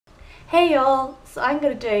Hey y'all, so I'm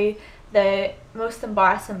going to do the most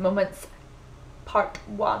embarrassing moments part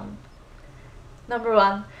 1. Number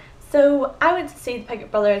 1. So I went to see the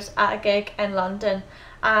Pickett Brothers at a gig in London,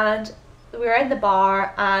 and we were in the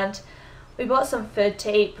bar and we bought some food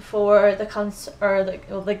to eat before the concert or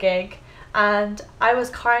the gig, and I was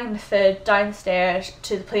carrying the food downstairs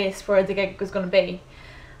to the place where the gig was going to be,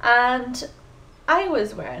 and I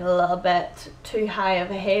was wearing a little bit too high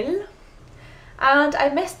of a heel. And I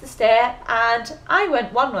missed the step and I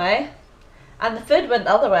went one way and the food went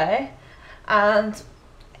the other way, and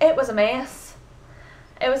it was a mess.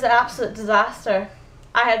 It was an absolute disaster.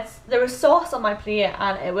 There was sauce on my plate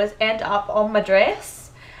and it was ended up on my dress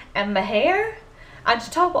and my hair, and to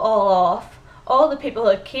top it all off, all the people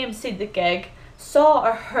who came to see the gig saw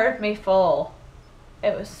or heard me fall.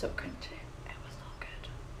 It was so cringy.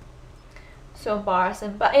 So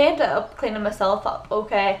embarrassing, but I ended up cleaning myself up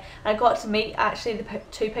okay, and I got to meet actually the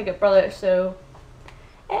two Pickett brothers, so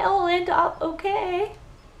it all ended up okay.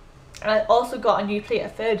 And I also got a new plate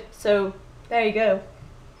of food, so there you go.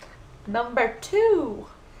 Number 2.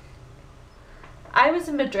 I was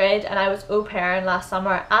in Madrid and I was au pairing last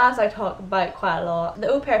summer, as I talk about quite a lot. The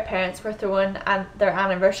au pair parents were throwing their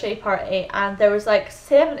anniversary party, and there was like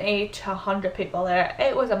 70 to 100 people there.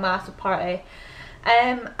 It was a massive party.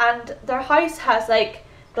 And their house has like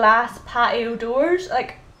glass patio doors.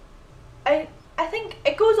 Like I think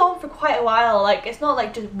it goes on for quite a while. Like it's not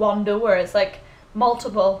like just one door, it's like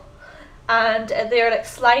multiple, and they're like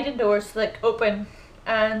sliding doors, like open.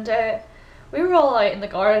 And we were all out in the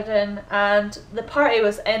garden and the party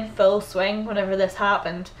was in full swing whenever this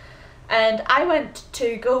happened, and I went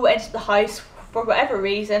to go into the house for whatever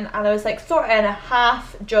reason, and I was like sort of in a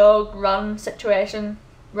half jog run situation,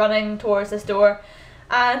 running towards this door,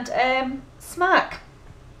 and smack,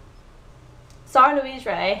 Sarah Louise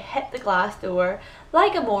Ray hit the glass door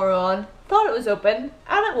like a moron, thought it was open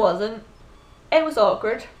and it wasn't. It was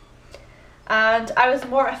awkward and I was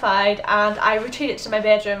mortified, and I retreated to my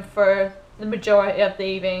bedroom for the majority of the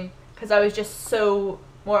evening because I was just so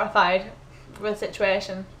mortified with the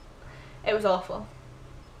situation. It was awful.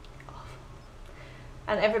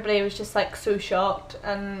 And everybody was just like so shocked,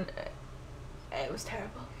 and it was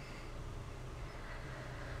terrible.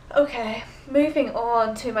 Okay, moving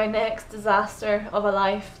on to my next disaster of a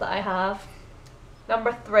life that I have.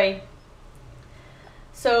 Number 3.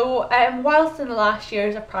 So whilst in the last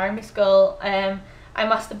years of primary school, I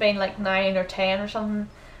must have been like 9 or 10 or something,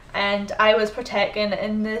 and I was partaking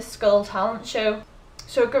in the school talent show.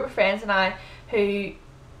 So a group of friends and I who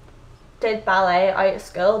did ballet out of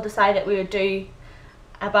school decided we would do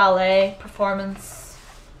a ballet performance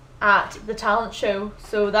at the talent show,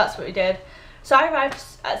 so that's what we did. So I arrived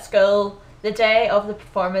at school the day of the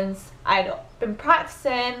performance. I'd been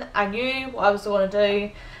practicing, I knew what I was going to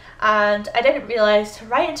do, and I didn't realise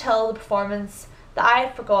right until the performance that I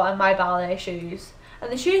had forgotten my ballet shoes.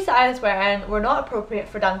 And the shoes that I was wearing were not appropriate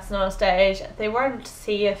for dancing on a stage. They weren't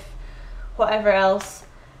safe, whatever else.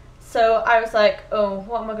 So I was like, oh,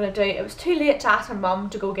 what am I going to do? It was too late to ask my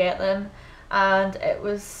mum to go get them, and it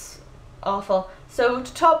was awful. So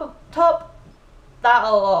to top that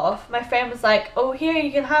all off, my friend was like, oh, here,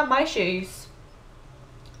 you can have my shoes.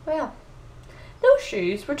 Well, those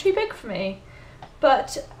shoes were too big for me,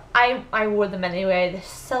 but I wore them anyway, the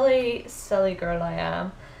silly girl I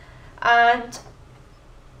am. And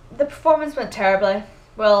the performance went terribly.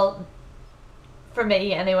 Well, for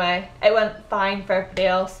me anyway. It went fine for everybody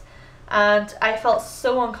else, and I felt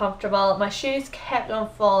so uncomfortable. My shoes kept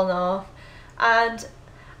on falling off, and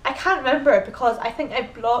I can't remember because I think I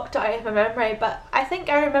blocked it out of my memory, but I think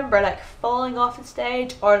I remember like falling off the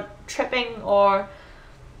stage or tripping or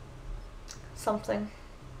something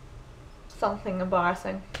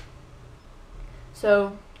embarrassing.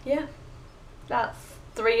 So yeah, that's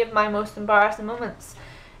 3 of my most embarrassing moments.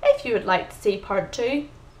 If you would like to see part 2,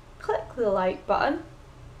 click the like button.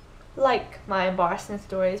 Like my embarrassing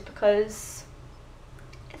stories because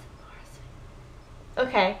it's embarrassing.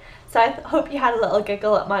 Okay, so I hope you had a little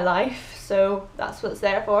giggle at my life, so that's what it's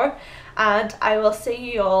there for, and I will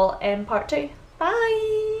see you all in part 2.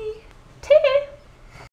 Bye! Take care!